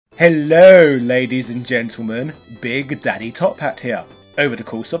Hello ladies and gentlemen, Big Daddy Top Hat here. Over the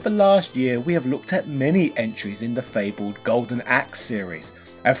course of the last year we have looked at many entries in the fabled Golden Axe series,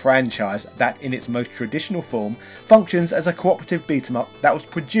 a franchise that in its most traditional form functions as a cooperative beat 'em up that was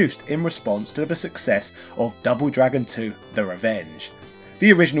produced in response to the success of Double Dragon 2 The Revenge.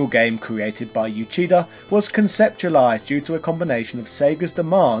 The original game, created by AXED, was conceptualised due to a combination of Sega's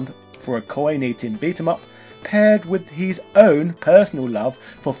demand for a coin-eating beat 'em up paired with his own personal love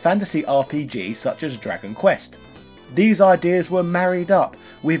for fantasy RPGs such as Dragon Quest. These ideas were married up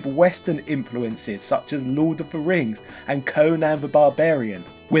with Western influences such as Lord of the Rings and Conan the Barbarian.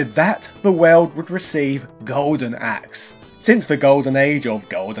 With that, the world would receive Golden Axe. Since the golden age of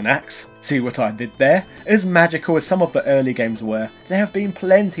Golden Axe, see what I did there? As magical as some of the early games were, there have been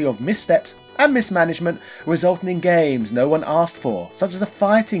plenty of missteps and mismanagement resulting in games no one asked for, such as a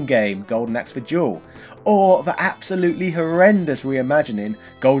fighting game, Golden Axe the Duel, or the absolutely horrendous reimagining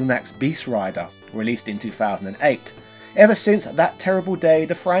Golden Axe Beast Rider, released in 2008. Ever since that terrible day,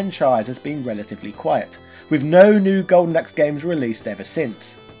 the franchise has been relatively quiet, with no new Golden Axe games released ever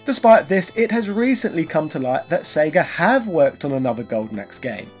since. Despite this, it has recently come to light that Sega have worked on another Golden Axe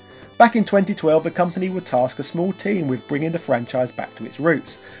game. Back in 2012, the company would task a small team with bringing the franchise back to its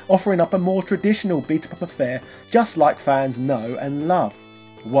roots, offering up a more traditional beat-em-up affair just like fans know and love.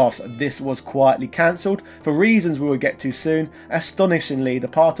 Whilst this was quietly cancelled, for reasons we will get to soon, astonishingly the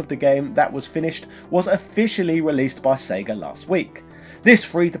part of the game that was finished was officially released by Sega last week. This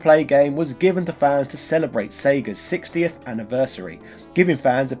free-to-play game was given to fans to celebrate Sega's 60th anniversary, giving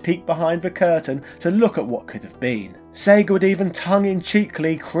fans a peek behind the curtain to look at what could have been. Sega would even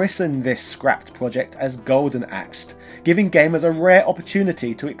tongue-in-cheekly christen this scrapped project as Golden Axe, giving gamers a rare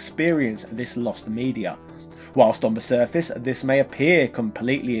opportunity to experience this lost media. Whilst on the surface this may appear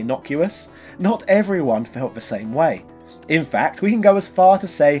completely innocuous, not everyone felt the same way. In fact, we can go as far to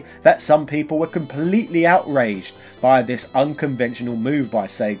say that some people were completely outraged by this unconventional move by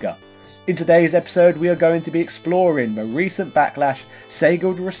Sega. In today's episode we are going to be exploring the recent backlash Sega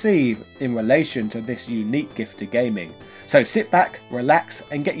would receive in relation to this unique gift to gaming. So sit back, relax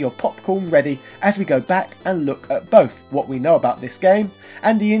and get your popcorn ready as we go back and look at both what we know about this game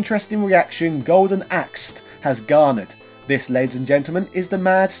and the interesting reaction Golden Axe has garnered. This, ladies and gentlemen, is the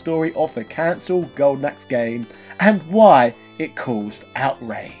mad story of the cancelled Golden Axe game and why it caused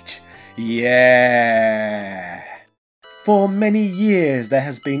outrage. Yeah! For many years there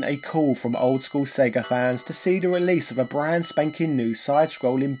has been a call from old school Sega fans to see the release of a brand spanking new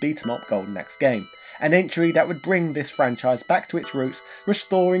side-scrolling beat-em-up Golden Axe game, an entry that would bring this franchise back to its roots,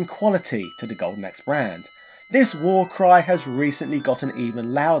 restoring quality to the Golden Axe brand. This war cry has recently gotten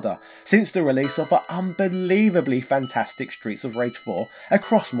even louder since the release of the unbelievably fantastic Streets of Rage 4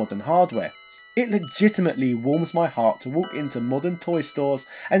 across modern hardware. It legitimately warms my heart to walk into modern toy stores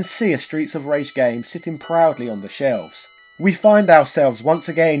and see a Streets of Rage game sitting proudly on the shelves. We find ourselves once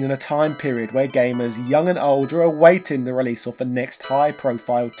again in a time period where gamers young and old are awaiting the release of the next high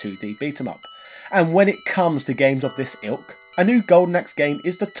profile 2D beat 'em up. And when it comes to games of this ilk, a new Golden Axe game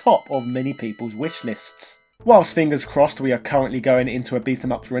is the top of many people's wish lists. Whilst fingers crossed we are currently going into a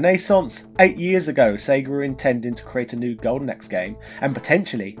beat-em-up's renaissance, 8 years ago Sega were intending to create a new Golden Axe game, and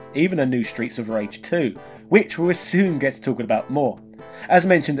potentially even a new Streets of Rage 2, which we will soon get to talking about more. As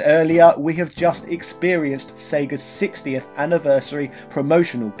mentioned earlier, we have just experienced Sega's 60th anniversary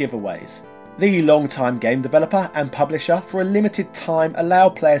promotional giveaways. The long-time game developer and publisher for a limited time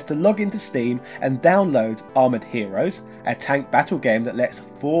allowed players to log into Steam and download Armoured Heroes, a tank battle game that lets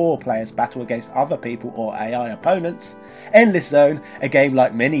 4 players battle against other people or AI opponents, Endless Zone, a game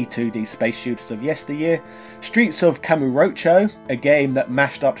like many 2D space shooters of yesteryear, Streets of Kamurocho, a game that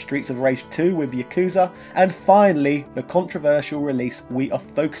mashed up Streets of Rage 2 with Yakuza, and finally the controversial release we are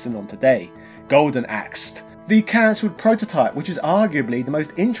focusing on today, Golden Axe. The cancelled prototype, which is arguably the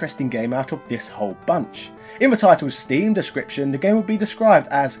most interesting game out of this whole bunch. In the title's Steam description, the game would be described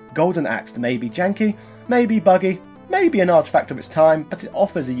as Golden Axe, maybe janky, maybe buggy, maybe an artifact of its time, but it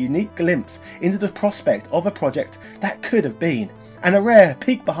offers a unique glimpse into the prospect of a project that could have been, and a rare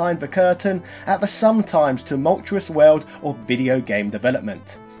peek behind the curtain at the sometimes tumultuous world of video game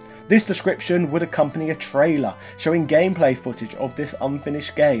development. This description would accompany a trailer showing gameplay footage of this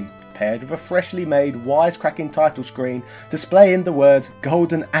unfinished game, paired with a freshly made wisecracking title screen displaying the words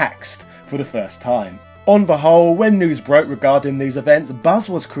Golden Axe for the first time. On the whole, when news broke regarding these events, buzz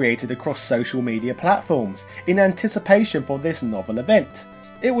was created across social media platforms in anticipation for this novel event.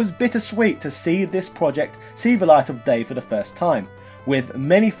 It was bittersweet to see this project see the light of day for the first time, with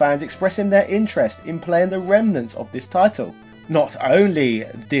many fans expressing their interest in playing the remnants of this title. Not only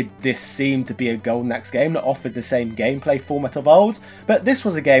did this seem to be a Golden Axe game that offered the same gameplay format of old, but this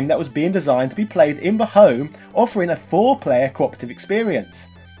was a game that was being designed to be played in the home, offering a 4-player cooperative experience.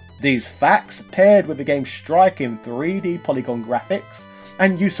 These facts, paired with the game's striking 3D polygon graphics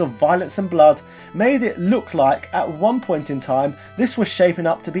and use of violence and blood, made it look like at one point in time this was shaping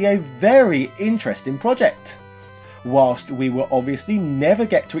up to be a very interesting project. Whilst we will obviously never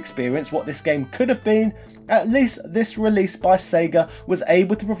get to experience what this game could have been, at least this release by Sega was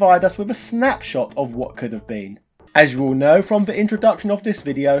able to provide us with a snapshot of what could have been. As you all know from the introduction of this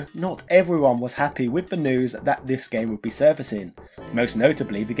video, not everyone was happy with the news that this game would be surfacing, most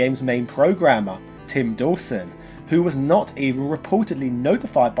notably the game's main programmer, Tim Dawson, who was not even reportedly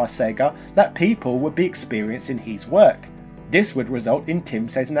notified by Sega that people would be experiencing his work. This would result in Tim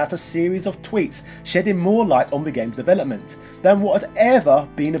sending out a series of tweets shedding more light on the game's development than what had ever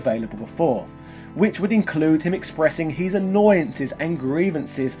been available before, which would include him expressing his annoyances and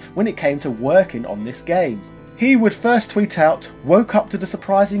grievances when it came to working on this game. He would first tweet out, "Woke up to the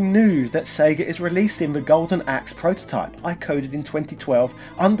surprising news that Sega is releasing the Golden Axe prototype I coded in 2012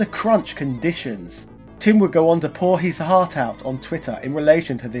 under crunch conditions." Tim would go on to pour his heart out on Twitter in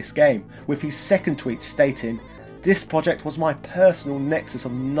relation to this game, with his second tweet stating, "This project was my personal nexus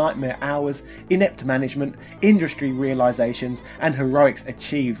of nightmare hours, inept management, industry realizations and heroics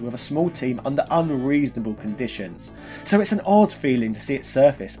achieved with a small team under unreasonable conditions. So it's an odd feeling to see it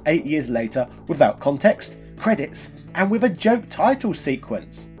surface 8 years later without context, credits and with a joke title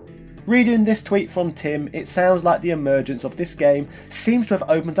sequence." Reading this tweet from Tim, it sounds like the emergence of this game seems to have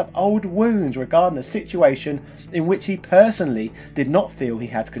opened up old wounds regarding a situation in which he personally did not feel he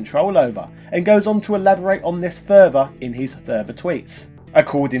had control over, and goes on to elaborate on this further in his further tweets.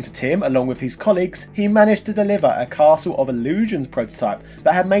 According to Tim, along with his colleagues, he managed to deliver a Castle of Illusions prototype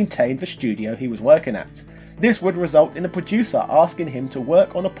that had maintained the studio he was working at. This would result in a producer asking him to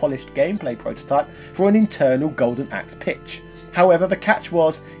work on a polished gameplay prototype for an internal Golden Axe pitch. However, the catch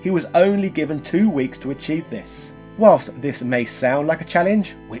was he was only given 2 weeks to achieve this. Whilst this may sound like a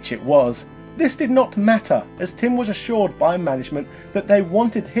challenge, which it was, this did not matter, as Tim was assured by management that they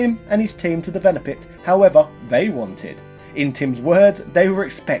wanted him and his team to develop it however they wanted. In Tim's words, they were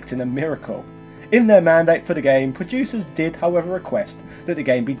expecting a miracle. In their mandate for the game, producers did however request that the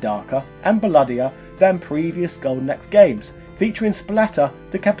game be darker and bloodier than previous Golden Axe games, featuring splatter,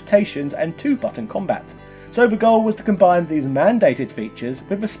 decapitations and 2-button combat. So the goal was to combine these mandated features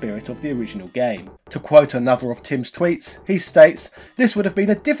with the spirit of the original game. To quote another of Tim's tweets, he states, "This would have been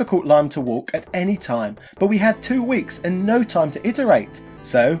a difficult line to walk at any time, but we had 2 weeks and no time to iterate.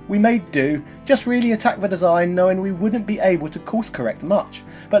 So we made do, just really attack the design knowing we wouldn't be able to course correct much,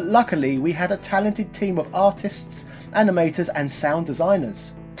 but luckily we had a talented team of artists, animators and sound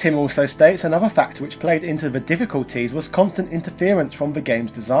designers." Tim also states another factor which played into the difficulties was constant interference from the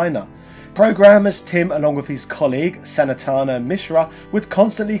game's designer. Programmers Tim, along with his colleague Sanatana Mishra, would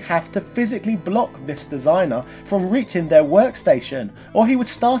constantly have to physically block this designer from reaching their workstation, or he would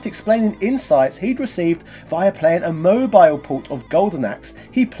start explaining insights he'd received via playing a mobile port of Golden Axe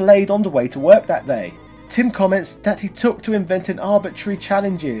he played on the way to work that day. Tim comments that he took to inventing arbitrary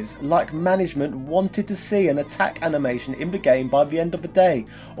challenges, like management wanted to see an attack animation in the game by the end of the day,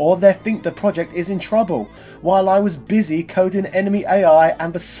 or they think the project is in trouble, while I was busy coding enemy AI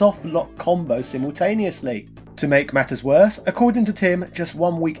and the soft lock combo simultaneously. To make matters worse, according to Tim, just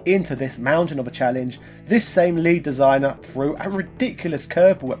 1 week into this mountain of a challenge, this same lead designer threw a ridiculous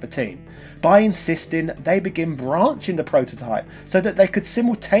curveball at the team by insisting they begin branching the prototype so that they could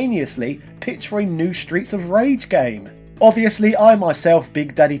simultaneously pitch for a new Streets of Rage game. Obviously, I myself,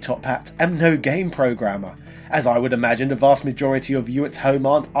 Big Daddy Top Hat, am no game programmer, as I would imagine the vast majority of you at home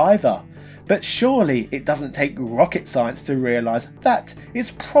aren't either. But surely it doesn't take rocket science to realise that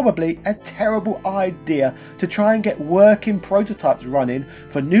it's probably a terrible idea to try and get working prototypes running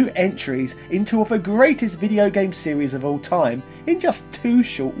for new entries into the greatest video game series of all time in just 2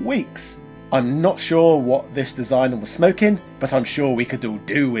 short weeks. I'm not sure what this designer was smoking, but I'm sure we could all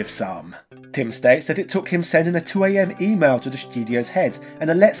do with some. Tim states that it took him sending a 2 AM email to the studio's head and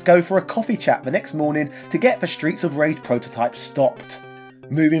a let's go for a coffee chat the next morning to get the Streets of Rage prototype stopped.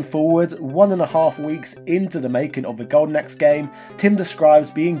 Moving forward, 1.5 weeks into the making of the Golden Axe game, Tim describes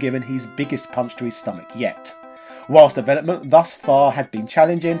being given his biggest punch to his stomach yet. Whilst development thus far had been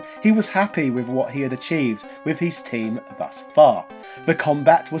challenging, he was happy with what he had achieved with his team thus far. The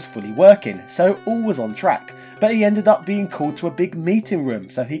combat was fully working, so all was on track, but he ended up being called to a big meeting room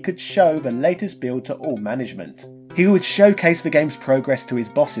so he could show the latest build to all management. He would showcase the game's progress to his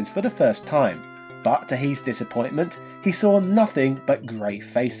bosses for the first time, but to his disappointment, he saw nothing but grey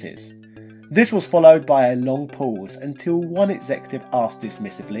faces. This was followed by a long pause until one executive asked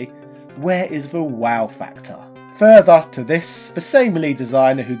dismissively, "Where is the wow factor?" Further to this, the same lead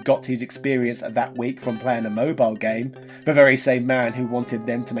designer who got his experience that week from playing a mobile game, the very same man who wanted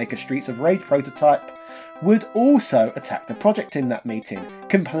them to make a Streets of Rage prototype, would also attack the project in that meeting,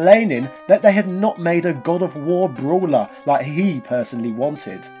 complaining that they had not made a God of War brawler like he personally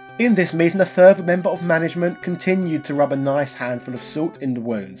wanted. In this meeting, a further member of management continued to rub a nice handful of salt in the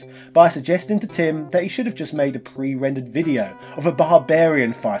wounds by suggesting to Tim that he should have just made a pre-rendered video of a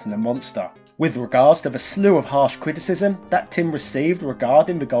barbarian fighting a monster. With regards to the slew of harsh criticism that Tim received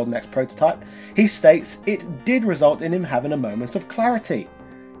regarding the Golden Axe prototype, he states it did result in him having a moment of clarity.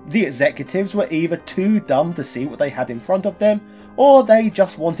 The executives were either too dumb to see what they had in front of them, or they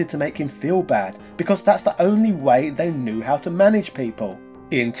just wanted to make him feel bad because that's the only way they knew how to manage people.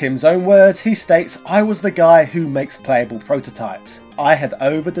 In Tim's own words, he states, "I was the guy who makes playable prototypes. I had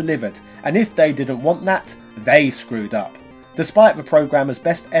over-delivered, and if they didn't want that, they screwed up." Despite the programmer's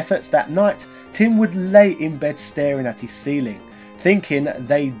best efforts that night, Tim would lay in bed staring at his ceiling, thinking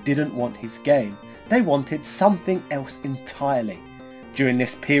they didn't want his game. They wanted something else entirely. During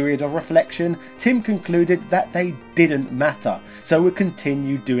this period of reflection, Tim concluded that they didn't matter, so would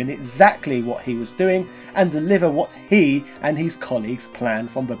continue doing exactly what he was doing and deliver what he and his colleagues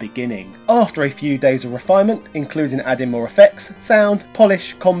planned from the beginning. After a few days of refinement, including adding more effects, sound,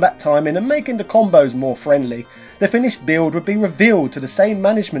 polish, combat timing and making the combos more friendly, the finished build would be revealed to the same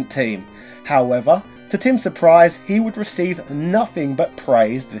management team. However, to Tim's surprise, he would receive nothing but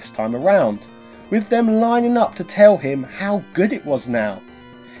praise this time around, with them lining up to tell him how good it was now.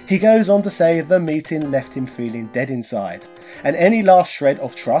 He goes on to say the meeting left him feeling dead inside, and any last shred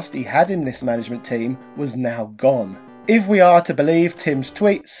of trust he had in this management team was now gone. If we are to believe Tim's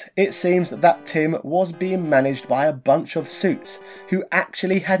tweets, it seems that Tim was being managed by a bunch of suits who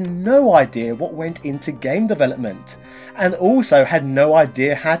actually had no idea what went into game development, and also had no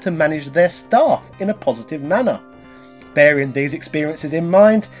idea how to manage their staff in a positive manner. Bearing these experiences in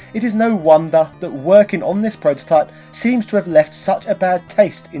mind, it is no wonder that working on this prototype seems to have left such a bad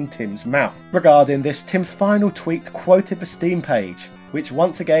taste in Tim's mouth. Regarding this, Tim's final tweet quoted the Steam page, which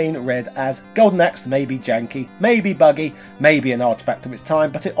once again read as, "Golden Axe may be janky, may be buggy, may be an artifact of its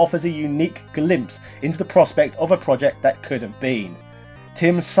time, but it offers a unique glimpse into the prospect of a project that could have been."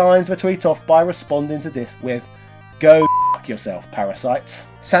 Tim signs the tweet off by responding to this with, "Go f*** yourself, parasites."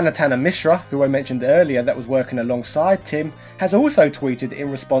 Sanatana Mishra, who I mentioned earlier that was working alongside Tim, has also tweeted in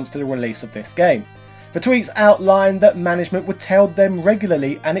response to the release of this game. The tweets outline that management would tell them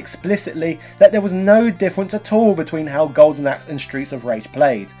regularly and explicitly that there was no difference at all between how Golden Axe and Streets of Rage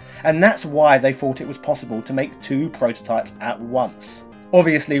played, and that's why they thought it was possible to make two prototypes at once.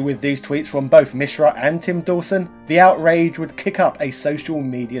 Obviously, with these tweets from both Mishra and Tim Dawson, the outrage would kick up a social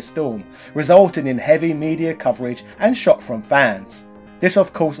media storm, resulting in heavy media coverage and shock from fans. This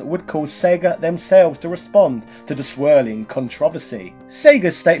of course would cause Sega themselves to respond to the swirling controversy.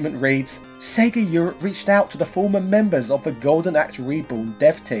 Sega's statement reads, "Sega Europe reached out to the former members of the Golden Axe Reborn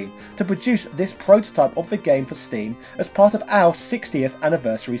dev team to produce this prototype of the game for Steam as part of our 60th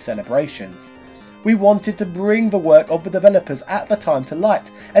anniversary celebrations. We wanted to bring the work of the developers at the time to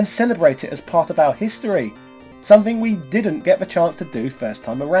light and celebrate it as part of our history, something we didn't get the chance to do first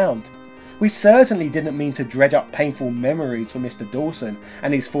time around. We certainly didn't mean to dredge up painful memories for Mr. Dawson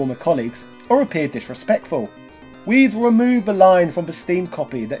and his former colleagues or appear disrespectful. We've removed the line from the Steam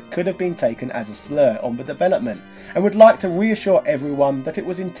copy that could have been taken as a slur on the development and would like to reassure everyone that it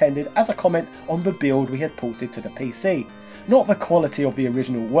was intended as a comment on the build we had ported to the PC, not the quality of the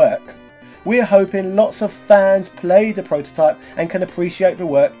original work. We're hoping lots of fans play the prototype and can appreciate the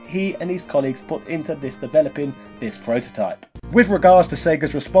work he and his colleagues put into developing this prototype." With regards to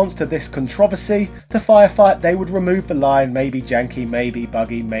Sega's response to this controversy, to Firefight they would remove the line "maybe janky, maybe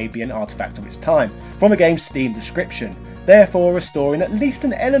buggy, maybe an artifact of its time" from the game's Steam description, therefore restoring at least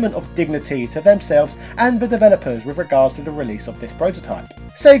an element of dignity to themselves and the developers with regards to the release of this prototype.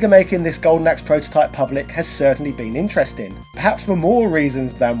 Sega making this Golden Axe prototype public has certainly been interesting, perhaps for more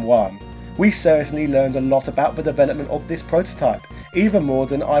reasons than one. We certainly learned a lot about the development of this prototype, even more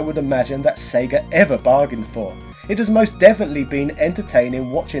than I would imagine that Sega ever bargained for. It has most definitely been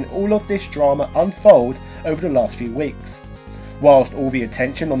entertaining watching all of this drama unfold over the last few weeks. Whilst all the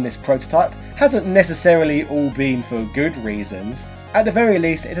attention on this prototype hasn't necessarily all been for good reasons, at the very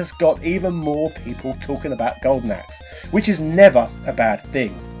least it has got even more people talking about Golden Axe, which is never a bad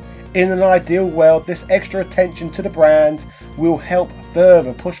thing. In an ideal world, this extra attention to the brand will help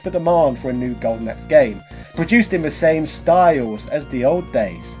further push the demand for a new Golden Axe game, produced in the same styles as the old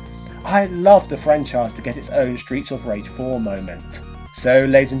days. I love the franchise to get its own Streets of Rage 4 moment. So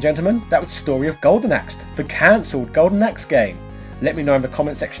ladies and gentlemen, that was the story of Golden Axe, the cancelled Golden Axe game. Let me know in the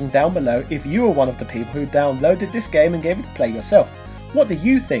comment section down below if you were one of the people who downloaded this game and gave it a play yourself. What do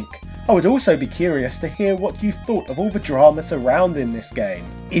you think? I would also be curious to hear what you thought of all the drama surrounding this game.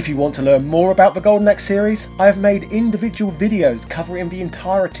 If you want to learn more about the Golden Axe series, I have made individual videos covering the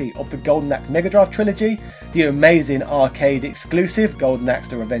entirety of the Golden Axe Mega Drive trilogy, the amazing arcade exclusive Golden Axe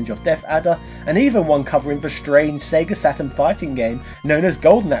The Revenge of Death Adder, and even one covering the strange Sega Saturn fighting game known as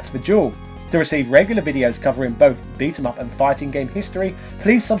Golden Axe The Duel. To receive regular videos covering both beat 'em up and fighting game history,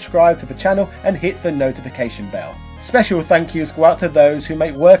 please subscribe to the channel and hit the notification bell. Special thank yous go out to those who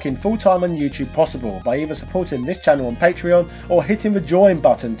make working full-time on YouTube possible by either supporting this channel on Patreon or hitting the join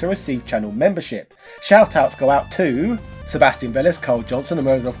button to receive channel membership. Shoutouts go out to Sebastian Velez, Carl Johnson, The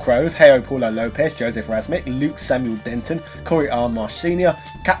Murder of Crows, Heo Paulo Lopez, Joseph Razmik, Luke Samuel Denton, Corey R. Marsh Sr.,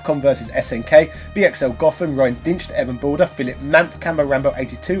 Capcom vs SNK, BXL Gotham, Ryan Dinch, Evan Balder, Philip Mampf, Cambo Rambo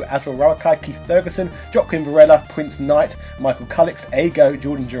 82, Azrael Rawakai, Keith Ferguson, Joaquin Varela, Prince Knight, Michael Cullix, Ago,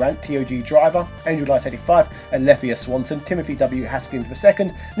 Jordan Durant, TOG Driver, Angel Light 85, Alethea Swanson, Timothy W. Haskins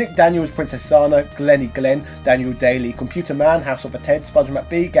II, Nick Daniels, Princess Sana, Glenny Glenn, Daniel Daly, Computer Man, House of the Ted, Sponge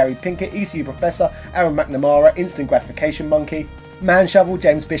McBee, Gary Pinkett, ECU Professor, Aaron McNamara, Instant Gratification Monkey, Man Shovel,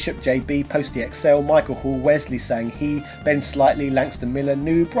 James Bishop, JB, Posty XL, Michael Hall, Wesley Sang He, Ben Slightly, Langston Miller,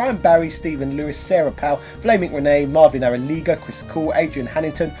 New, Brian Barry, Stephen Lewis, Sarah Powell, Flaming Renee, Marvin Araliga, Chris Cool, Adrian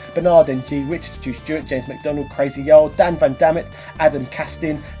Hannington, Bernard NG, Richard Stu Stewart, James McDonald, Crazy Yarl, Dan Van Dammit, Adam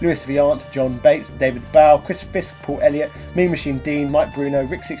Castin, Lewis Viant, John Bates, David Bow, Chris Fisk, Paul Elliott, Mean Machine Dean, Mike Bruno,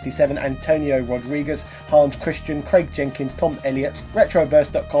 Rick67, Antonio Rodriguez, Hans Christian, Craig Jenkins, Tom Elliott,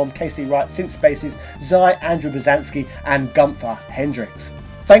 Retroverse.com, Casey Wright, Synth Spaces, Zai, Andrew Bazansky, and Gunther Hendricks.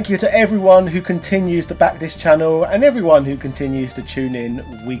 Thank you to everyone who continues to back this channel and everyone who continues to tune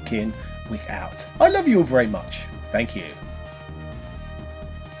in, week out. I love you all very much. Thank you.